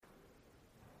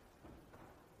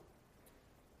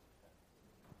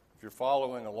If you're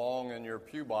following along in your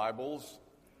pew Bibles,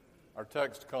 our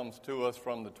text comes to us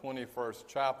from the 21st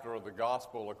chapter of the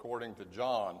Gospel according to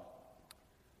John.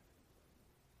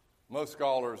 Most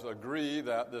scholars agree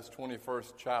that this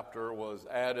 21st chapter was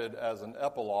added as an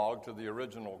epilogue to the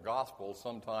original Gospel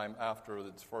sometime after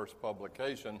its first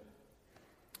publication.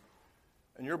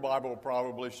 And your Bible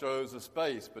probably shows a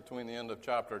space between the end of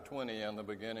chapter 20 and the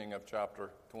beginning of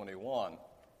chapter 21.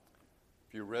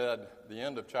 If you read the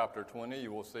end of chapter 20,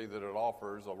 you will see that it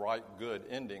offers a right good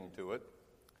ending to it.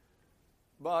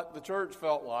 But the church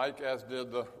felt like, as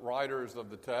did the writers of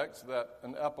the text, that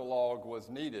an epilogue was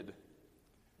needed.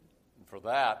 And for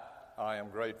that, I am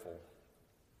grateful.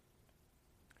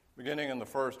 Beginning in the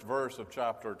first verse of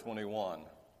chapter 21.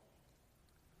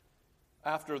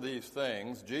 After these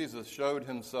things, Jesus showed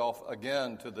himself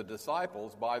again to the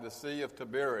disciples by the Sea of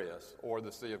Tiberias, or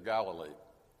the Sea of Galilee.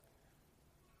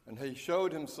 And he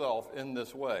showed himself in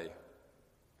this way.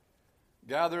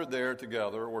 Gathered there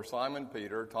together were Simon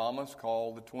Peter, Thomas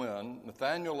called the twin,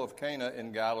 Nathanael of Cana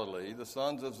in Galilee, the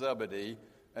sons of Zebedee,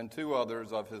 and two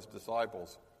others of his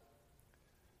disciples.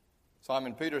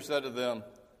 Simon Peter said to them,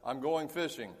 "I'm going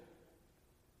fishing."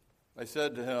 They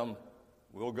said to him,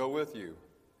 "We'll go with you."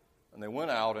 And they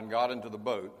went out and got into the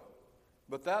boat.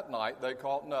 But that night they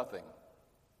caught nothing.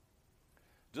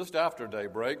 Just after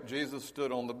daybreak, Jesus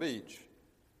stood on the beach.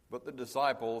 But the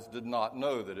disciples did not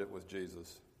know that it was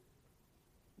Jesus.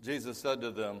 Jesus said to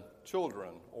them,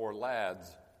 "Children," or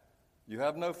lads, "you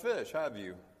have no fish, have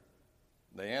you?"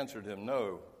 They answered him,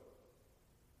 "No."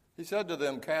 He said to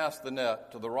them, "Cast the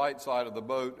net to the right side of the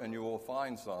boat, and you will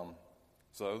find some."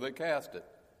 So they cast it.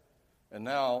 And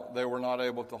now they were not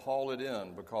able to haul it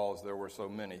in because there were so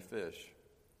many fish.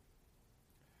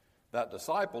 That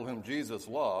disciple whom Jesus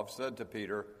loved said to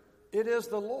Peter, "It is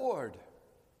the Lord."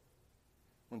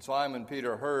 When Simon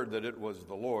Peter heard that it was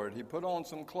the Lord, he put on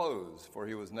some clothes, for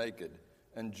he was naked,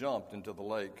 and jumped into the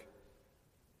lake.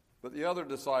 But the other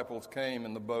disciples came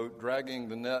in the boat, dragging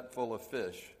the net full of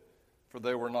fish, for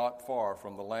they were not far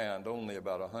from the land, only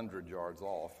about 100 yards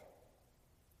off.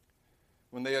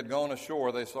 When they had gone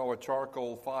ashore, they saw a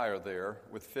charcoal fire there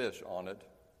with fish on it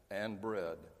and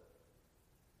bread.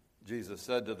 Jesus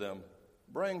said to them,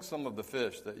 "Bring some of the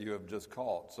fish that you have just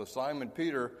caught." So Simon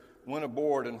Peter went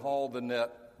aboard and hauled the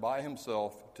net by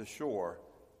himself to shore,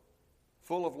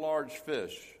 full of large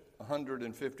fish,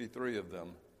 153 of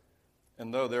them.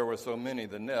 And though there were so many,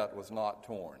 the net was not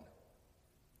torn.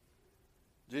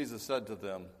 Jesus said to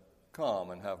them, "Come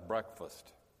and have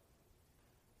breakfast."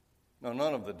 Now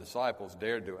none of the disciples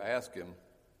dared to ask him,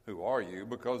 "Who are you?"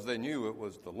 because they knew it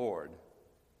was the Lord.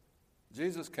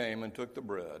 Jesus came and took the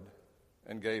bread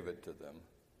and gave it to them,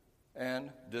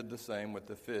 and did the same with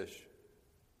the fish.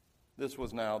 This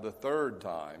was now the third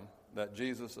time that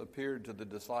Jesus appeared to the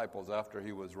disciples after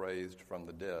he was raised from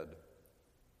the dead.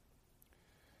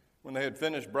 When they had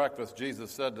finished breakfast,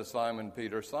 Jesus said to Simon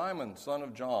Peter, "Simon, son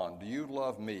of John, do you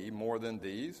love me more than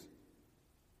these?"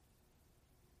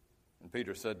 And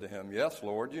Peter said to him, "Yes,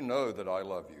 Lord, you know that I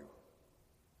love you."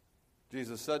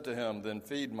 Jesus said to him, "Then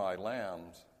feed my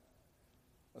lambs."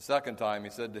 A second time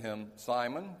he said to him,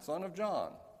 "Simon, son of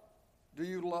John, do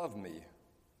you love me?"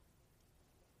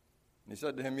 And he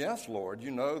said to him, "Yes, Lord, you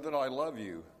know that I love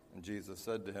you." And Jesus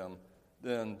said to him,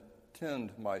 "Then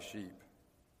tend my sheep."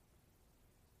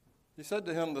 He said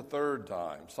to him the third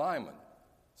time, "Simon,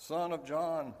 son of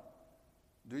John,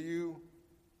 do you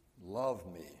love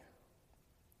me?"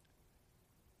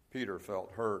 Peter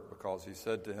felt hurt because he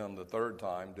said to him the third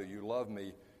time, "Do you love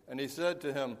me?" And he said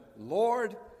to him,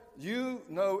 "Lord, you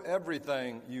know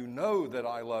everything. You know that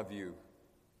I love you."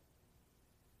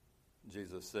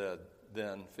 Jesus said,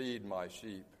 "Then feed my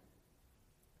sheep.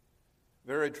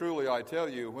 Very truly I tell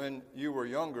you, when you were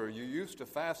younger, you used to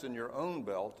fasten your own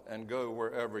belt and go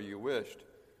wherever you wished.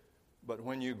 But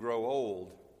when you grow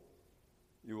old,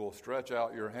 you will stretch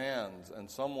out your hands, and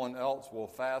someone else will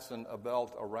fasten a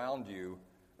belt around you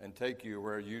and take you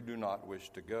where you do not wish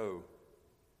to go."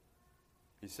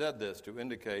 He said this to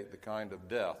indicate the kind of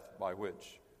death by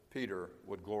which Peter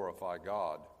would glorify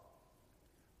God.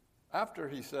 After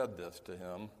he said this to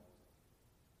him,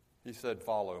 he said,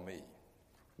 "Follow me."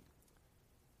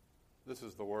 This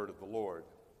is the word of the Lord.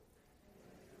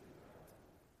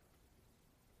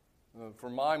 For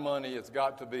my money, it's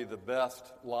got to be the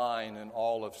best line in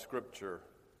all of Scripture.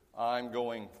 "I'm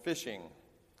going fishing."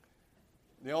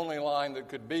 The only line that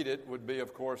could beat it would be,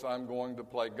 of course, "I'm going to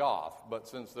play golf." But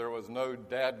since there was no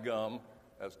dadgum,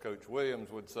 as Coach Williams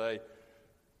would say,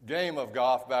 game of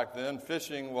golf back then,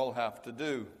 fishing will have to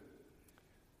do.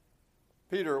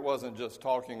 Peter wasn't just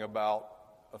talking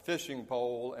about a fishing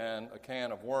pole and a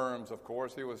can of worms, of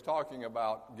course. He was talking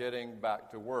about getting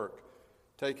back to work,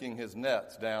 taking his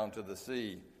nets down to the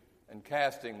sea and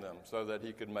casting them so that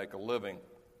he could make a living.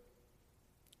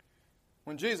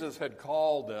 When Jesus had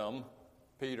called them,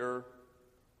 Peter,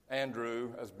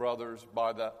 Andrew, as brothers,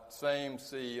 by that same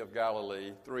Sea of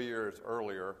Galilee 3 years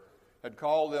earlier, had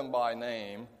called them by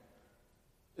name,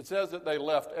 it says that they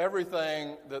left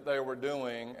everything that they were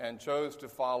doing and chose to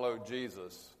follow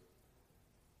Jesus.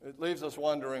 It leaves us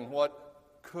wondering what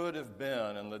could have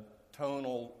been in the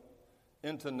tonal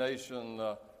intonation,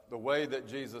 the way that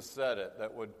Jesus said it,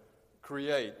 that would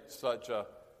create such a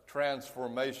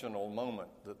transformational moment,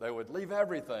 that they would leave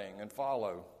everything and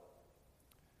follow.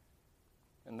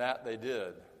 And that they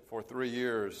did for 3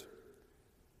 years.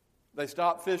 They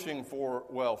stopped fishing for,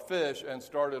 fish and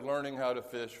started learning how to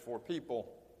fish for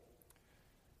people.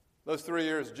 Those 3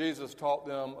 years, Jesus taught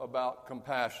them about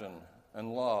compassion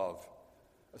and love,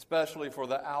 especially for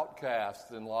the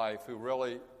outcasts in life who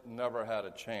really never had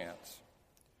a chance.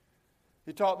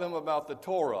 He taught them about the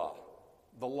Torah,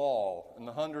 the law, and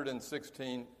the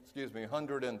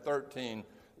 113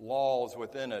 laws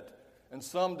within it, and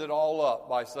summed it all up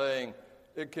by saying,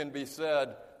 it can be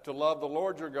said to love the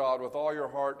Lord your God with all your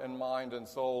heart and mind and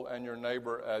soul and your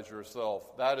neighbor as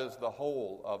yourself. That is the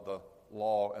whole of the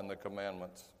law and the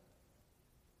commandments.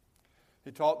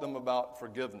 He taught them about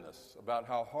forgiveness, about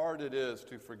how hard it is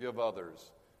to forgive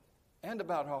others, and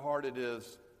about how hard it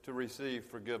is to receive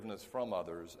forgiveness from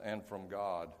others and from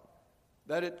God.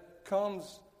 That it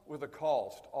comes with a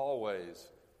cost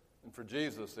always. And for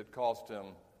Jesus, it cost him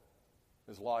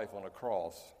his life on a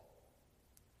cross.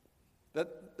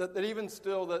 That even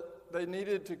still, that they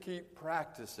needed to keep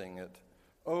practicing it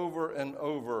over and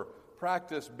over.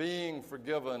 Practice being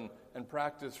forgiven and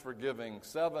practice forgiving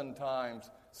 7 times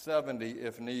 70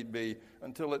 if need be,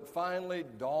 until it finally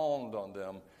dawned on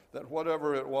them that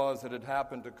whatever it was that had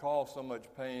happened to cause so much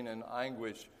pain and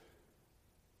anguish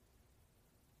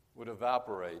would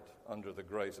evaporate under the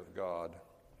grace of God.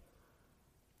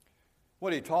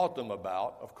 What he taught them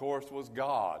about, of course, was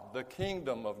God, the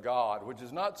kingdom of God, which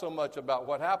is not so much about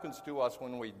what happens to us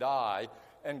when we die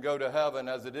and go to heaven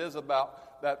as it is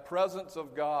about that presence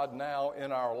of God now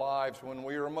in our lives when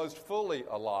we are most fully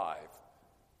alive.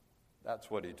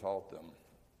 That's what he taught them.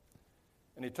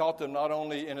 And he taught them not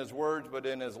only in his words, but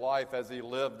in his life as he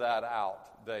lived that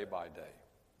out day by day.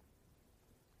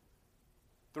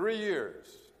 3 years,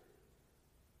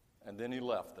 and then he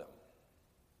left them.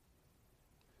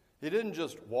 He didn't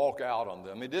just walk out on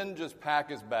them. He didn't just pack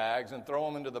his bags and throw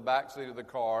them into the back seat of the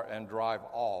car and drive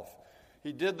off.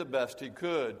 He did the best he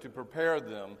could to prepare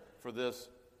them for this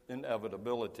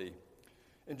inevitability.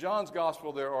 In John's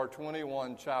Gospel, there are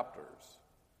 21 chapters.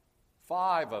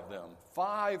 5 of them,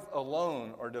 5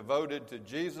 alone, are devoted to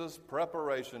Jesus'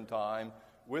 preparation time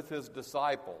with his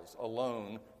disciples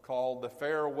alone, called the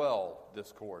Farewell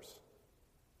Discourse.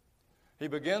 He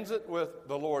begins it with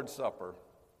the Lord's Supper.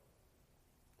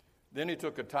 Then he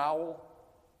took a towel,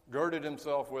 girded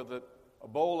himself with it, a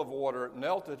bowl of water,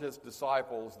 knelt at his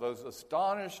disciples, those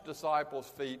astonished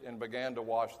disciples' feet, and began to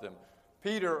wash them.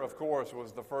 Peter, of course,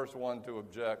 was the first one to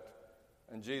object.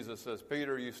 And Jesus says,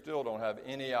 Peter, you still don't have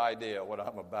any idea what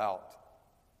I'm about.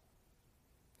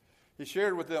 He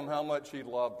shared with them how much he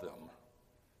loved them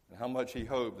and how much he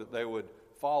hoped that they would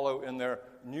follow in their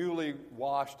newly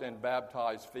washed and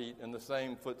baptized feet in the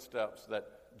same footsteps that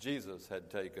Jesus had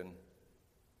taken.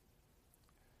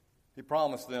 He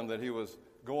promised them that he was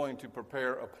going to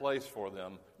prepare a place for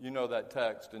them. You know that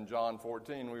text in John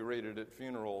 14. We read it at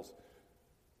funerals.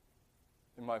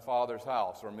 In my Father's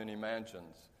house are many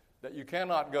mansions. That you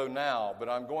cannot go now, but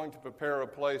I'm going to prepare a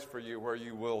place for you where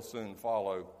you will soon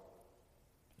follow.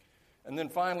 And then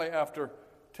finally, after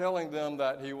telling them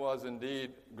that he was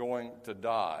indeed going to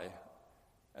die,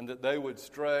 and that they would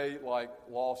stray like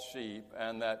lost sheep,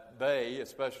 and that they,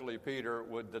 especially Peter,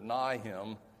 would deny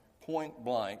him point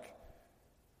blank,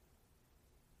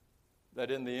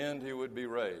 that in the end he would be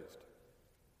raised.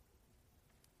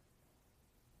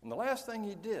 And the last thing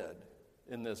he did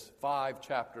in this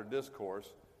 5-chapter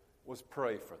discourse was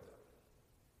pray for them.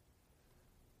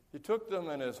 He took them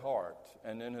in his heart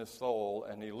and in his soul,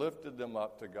 and he lifted them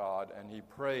up to God, and he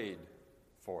prayed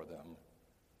for them.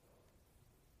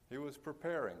 He was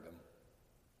preparing them.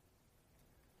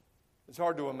 It's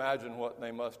hard to imagine what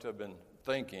they must have been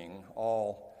thinking,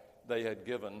 all they had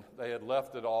given. They had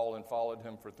left it all and followed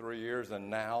him for 3 years,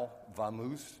 and now,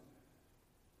 vamos.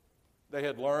 They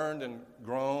had learned and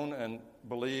grown and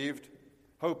believed,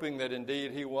 hoping that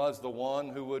indeed he was the one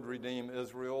who would redeem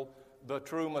Israel, the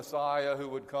true Messiah who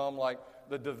would come like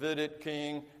the Davidic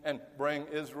king and bring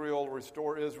Israel,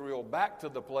 restore Israel back to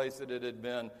the place that it had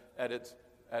been at its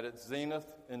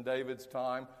zenith in David's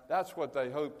time. That's what they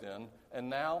hoped in. And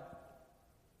now,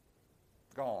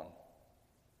 gone.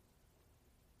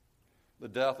 The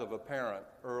death of a parent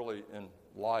early in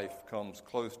life comes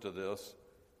close to this,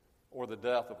 or the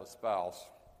death of a spouse.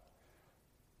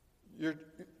 You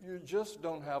just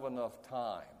don't have enough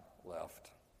time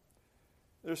left.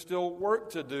 There's still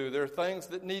work to do. There are things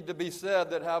that need to be said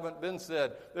that haven't been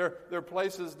said. There are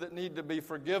places that need to be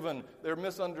forgiven. There are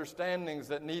misunderstandings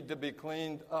that need to be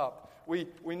cleaned up. We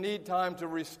need time to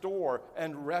restore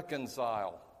and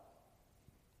reconcile.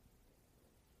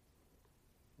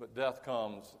 But death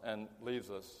comes and leaves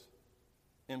us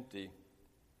empty.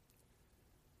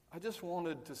 I just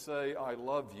wanted to say I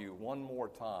love you one more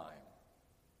time.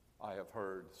 I have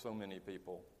heard so many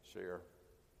people share.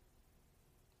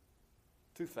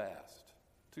 Too fast,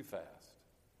 too fast.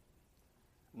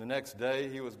 And the next day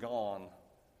he was gone,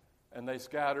 and they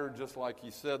scattered just like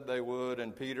he said they would,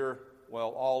 and Peter, well,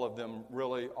 all of them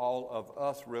really, all of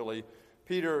us really,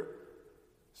 Peter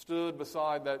stood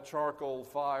beside that charcoal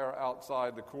fire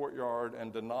outside the courtyard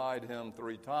and denied him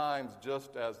 3 times,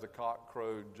 just as the cock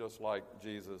crowed, just like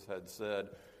Jesus had said.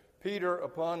 Peter,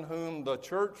 upon whom the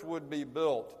church would be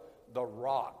built, the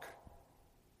rock,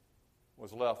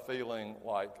 was left feeling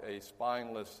like a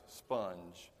spineless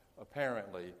sponge,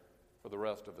 apparently, for the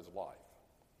rest of his life.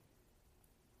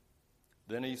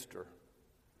 Then Easter.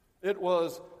 It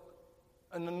was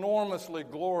an enormously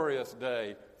glorious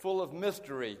day, full of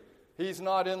mystery. He's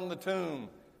not in the tomb.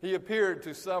 He appeared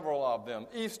to several of them.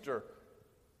 Easter,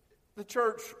 the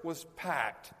church was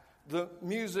packed. The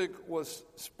music was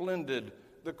splendid.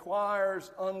 The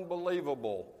choirs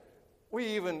unbelievable. We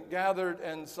even gathered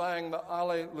and sang the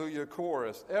Alleluia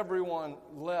chorus. Everyone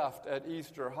left at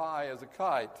Easter high as a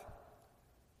kite.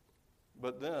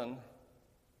 But then,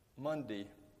 Monday,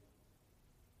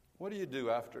 what do you do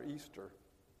after Easter?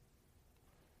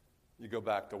 You go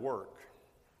back to work.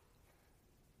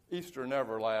 Easter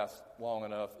never lasts long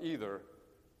enough either.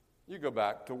 You go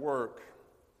back to work.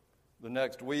 The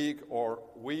next week or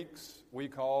weeks we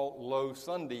call Low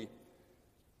Sunday.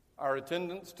 Our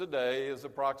attendance today is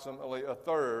approximately a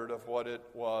third of what it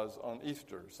was on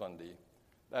Easter Sunday.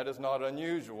 That is not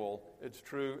unusual. It's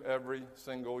true every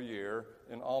single year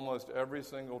in almost every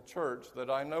single church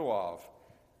that I know of.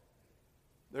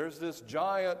 There's this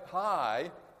giant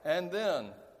high, and then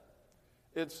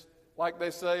it's like they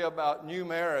say about new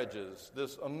marriages,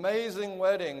 this amazing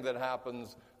wedding that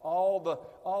happens, all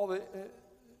the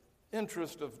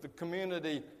interest of the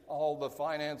community, all the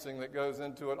financing that goes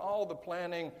into it, all the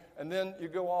planning, and then you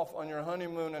go off on your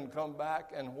honeymoon and come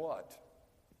back, and what?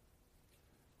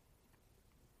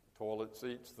 Toilet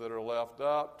seats that are left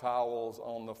up, towels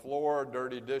on the floor,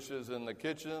 dirty dishes in the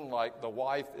kitchen, like the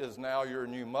wife is now your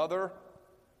new mother.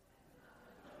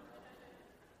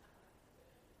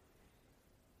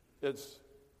 It's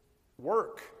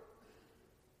work.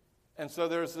 And so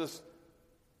there's this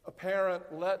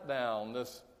apparent letdown,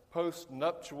 this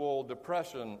post-nuptial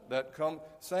depression that comes.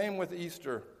 Same with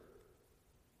Easter.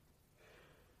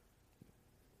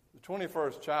 The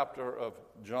 21st chapter of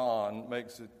John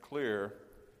makes it clear,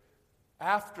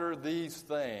 after these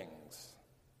things,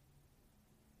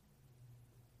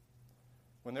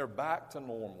 when they're back to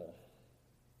normal,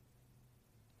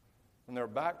 when they're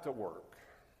back to work,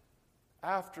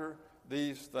 after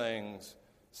these things,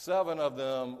 7 of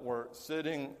them were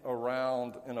sitting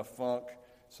around in a funk.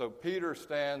 So Peter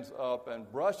stands up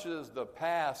and brushes the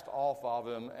past off of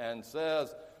him and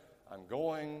says, I'm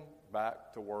going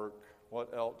back to work.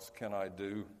 What else can I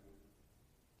do?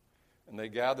 And they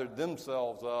gathered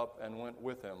themselves up and went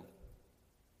with him.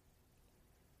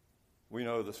 We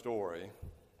know the story.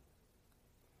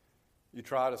 You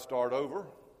try to start over,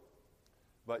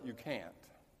 but you can't.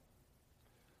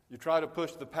 You try to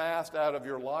push the past out of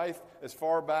your life as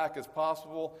far back as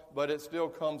possible, but it still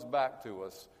comes back to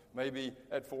us. Maybe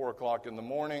at 4 o'clock in the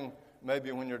morning,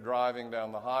 maybe when you're driving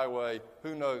down the highway,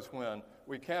 who knows when.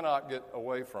 We cannot get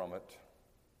away from it.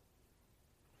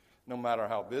 No matter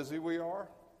how busy we are,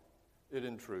 it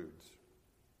intrudes.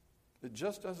 It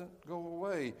just doesn't go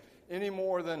away any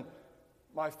more than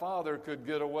my father could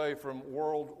get away from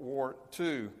World War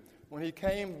II. When he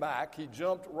came back, he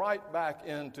jumped right back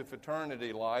into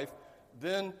fraternity life,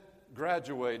 then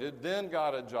graduated, then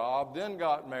got a job, then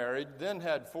got married, then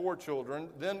had 4 children,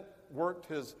 then worked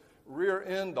his rear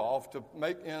end off to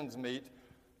make ends meet.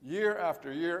 Year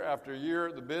after year after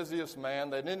year, the busiest man.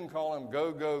 They didn't call him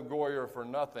Go-Go Goyer for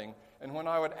nothing. And when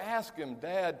I would ask him,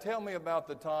 Dad, tell me about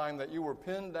the time that you were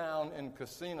pinned down in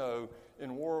casino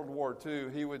in World War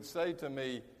II, he would say to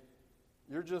me,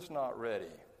 you're just not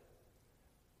ready.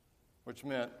 Which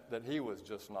meant that he was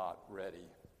just not ready.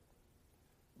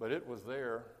 But it was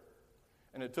there.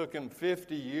 And it took him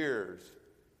 50 years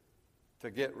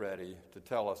to get ready to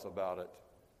tell us about it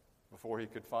before he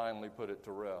could finally put it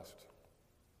to rest.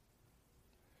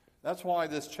 That's why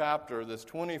this chapter, this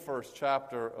 21st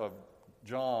chapter of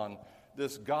John,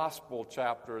 this gospel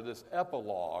chapter, this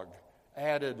epilogue,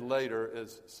 added later,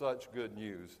 is such good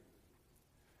news.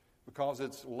 Because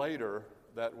it's later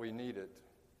that we need it.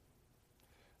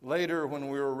 Later, when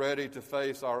we were ready to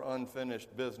face our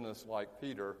unfinished business like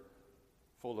Peter,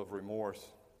 full of remorse.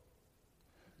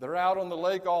 They're out on the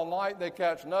lake all night. They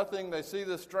catch nothing. They see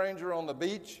this stranger on the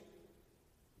beach.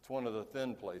 It's one of the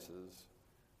thin places.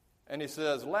 And he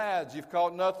says, lads, you've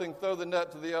caught nothing. Throw the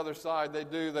net to the other side. They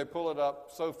do. They pull it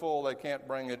up so full they can't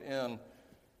bring it in.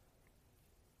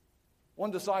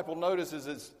 One disciple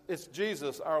notices it's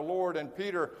Jesus, our Lord, and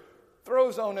Peter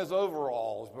throws on his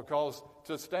overalls because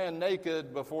to stand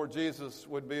naked before Jesus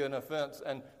would be an offense,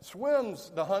 and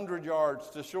swims the 100 yards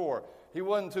to shore. He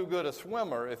wasn't too good a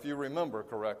swimmer, if you remember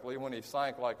correctly, when he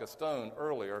sank like a stone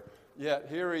earlier. Yet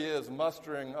here he is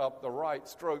mustering up the right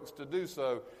strokes to do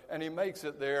so, and he makes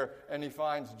it there, and he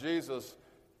finds Jesus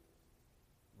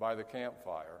by the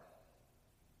campfire,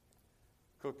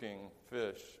 cooking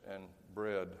fish and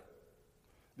bread.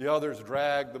 The others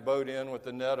drag the boat in with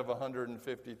the net of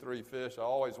 153 fish. I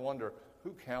always wonder,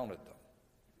 who counted them?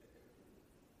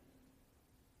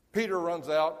 Peter runs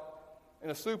out in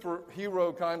a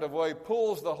superhero kind of way,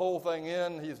 pulls the whole thing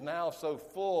in. He's now so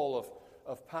full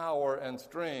of power and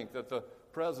strength at the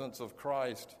presence of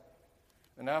Christ.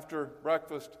 And after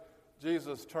breakfast,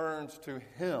 Jesus turns to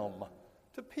him.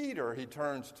 To Peter he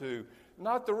turns to.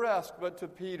 Not the rest, but to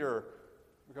Peter.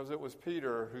 Because it was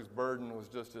Peter whose burden was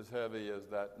just as heavy as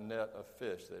that net of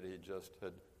fish that he just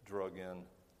had drug in.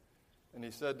 And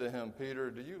he said to him, Peter,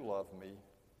 do you love me?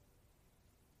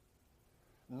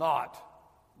 Not,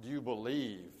 do you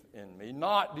believe in me?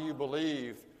 Not, do you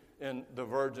believe in the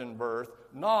virgin birth?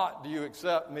 Not, do you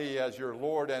accept me as your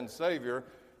Lord and Savior?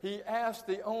 He asked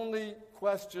the only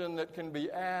question that can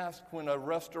be asked when a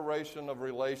restoration of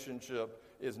relationship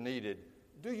is needed.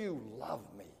 Do you love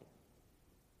me?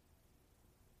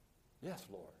 Yes,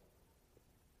 Lord.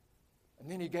 And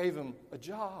then he gave him a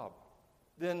job.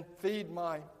 Then feed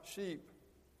my sheep.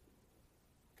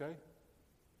 Okay?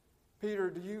 Peter,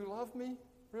 do you love me?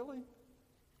 Really?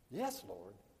 Yes,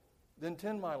 Lord. Then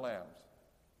tend my lambs.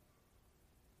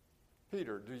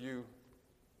 Peter, do you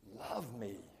love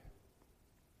me?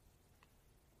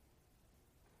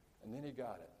 And then he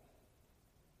got it.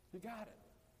 He got it.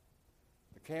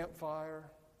 The campfire.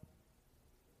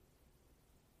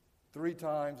 3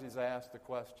 times he's asked the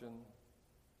question,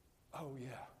 oh yeah.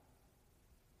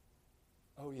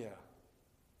 Oh yeah.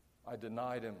 I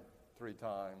denied him 3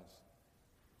 times.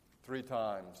 3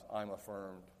 times I'm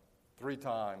affirmed. 3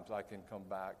 times I can come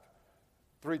back.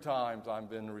 3 times I've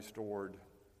been restored.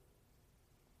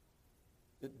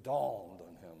 It dawned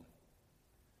on him.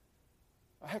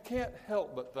 I can't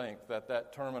help but think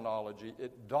that terminology,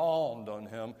 it dawned on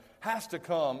him, has to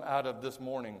come out of this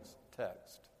morning's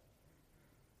text.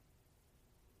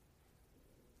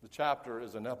 The chapter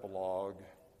is an epilogue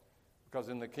because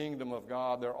in the kingdom of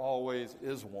God there always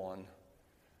is one.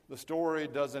 The story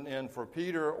doesn't end for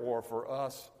Peter or for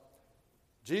us.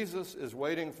 Jesus is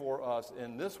waiting for us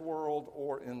in this world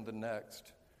or in the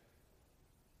next.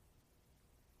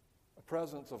 A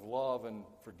presence of love and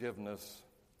forgiveness.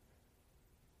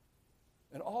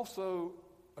 And also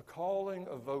a calling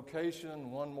of vocation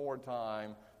one more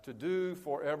time to do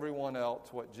for everyone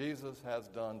else what Jesus has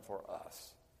done for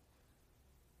us.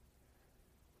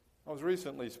 I was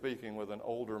recently speaking with an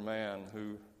older man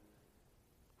who,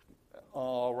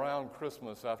 around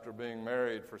Christmas, after being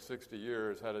married for 60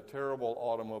 years, had a terrible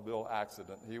automobile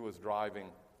accident. He was driving.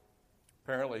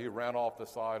 Apparently, he ran off the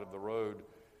side of the road.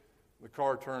 The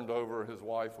car turned over. His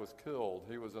wife was killed.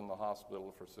 He was in the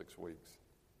hospital for 6 weeks.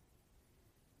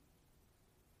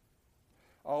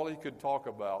 All he could talk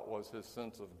about was his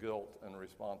sense of guilt and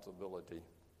responsibility.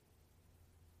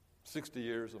 60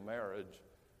 years of marriage.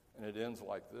 And it ends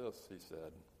like this, he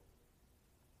said.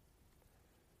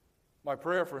 My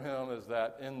prayer for him is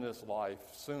that in this life,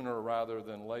 sooner rather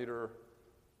than later,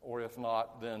 or if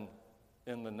not, then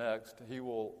in the next, he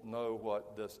will know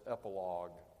what this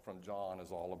epilogue from John is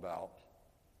all about.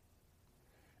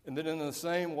 And that in the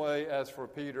same way as for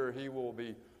Peter, he will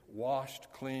be washed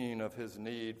clean of his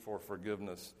need for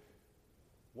forgiveness.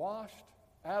 Washed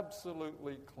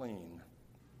absolutely clean.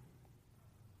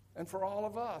 And for all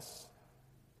of us,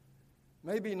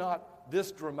 maybe not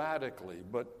this dramatically,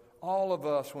 but all of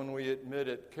us, when we admit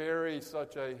it, carry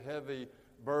such a heavy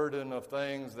burden of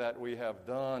things that we have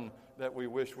done that we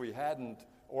wish we hadn't,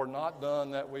 or not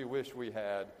done that we wish we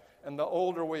had. And the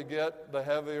older we get, the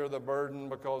heavier the burden,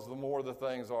 because the more the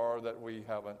things are that we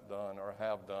haven't done or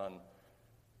have done.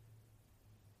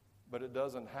 But it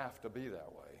doesn't have to be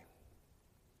that way.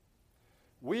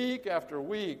 Week after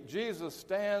week, Jesus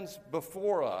stands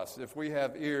before us, if we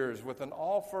have ears, with an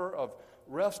offer of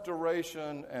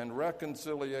restoration and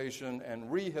reconciliation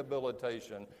and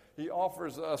rehabilitation. He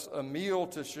offers us a meal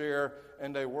to share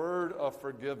and a word of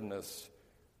forgiveness.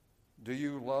 Do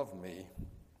you love me?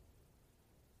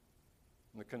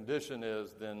 And the condition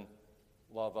is then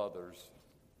love others.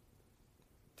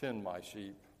 Tend my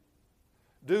sheep.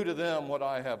 Do to them what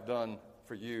I have done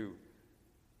for you.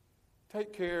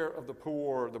 Take care of the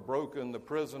poor, the broken, the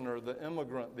prisoner, the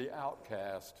immigrant, the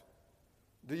outcast.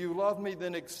 Do you love me?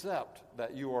 Then accept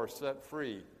that you are set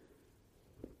free.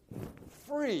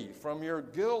 Free from your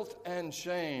guilt and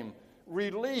shame,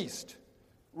 released,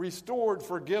 restored,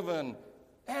 forgiven,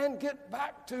 and get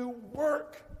back to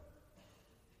work,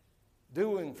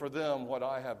 doing for them what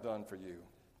I have done for you.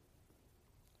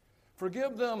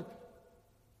 Forgive them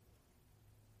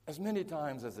as many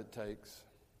times as it takes.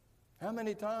 How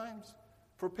many times?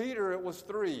 For Peter, it was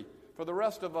 3. For the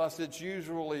rest of us, it's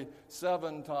usually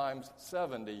 7 times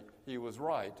 70. He was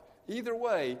right. Either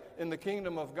way, in the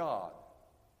kingdom of God,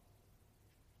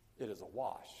 it is a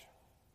wash.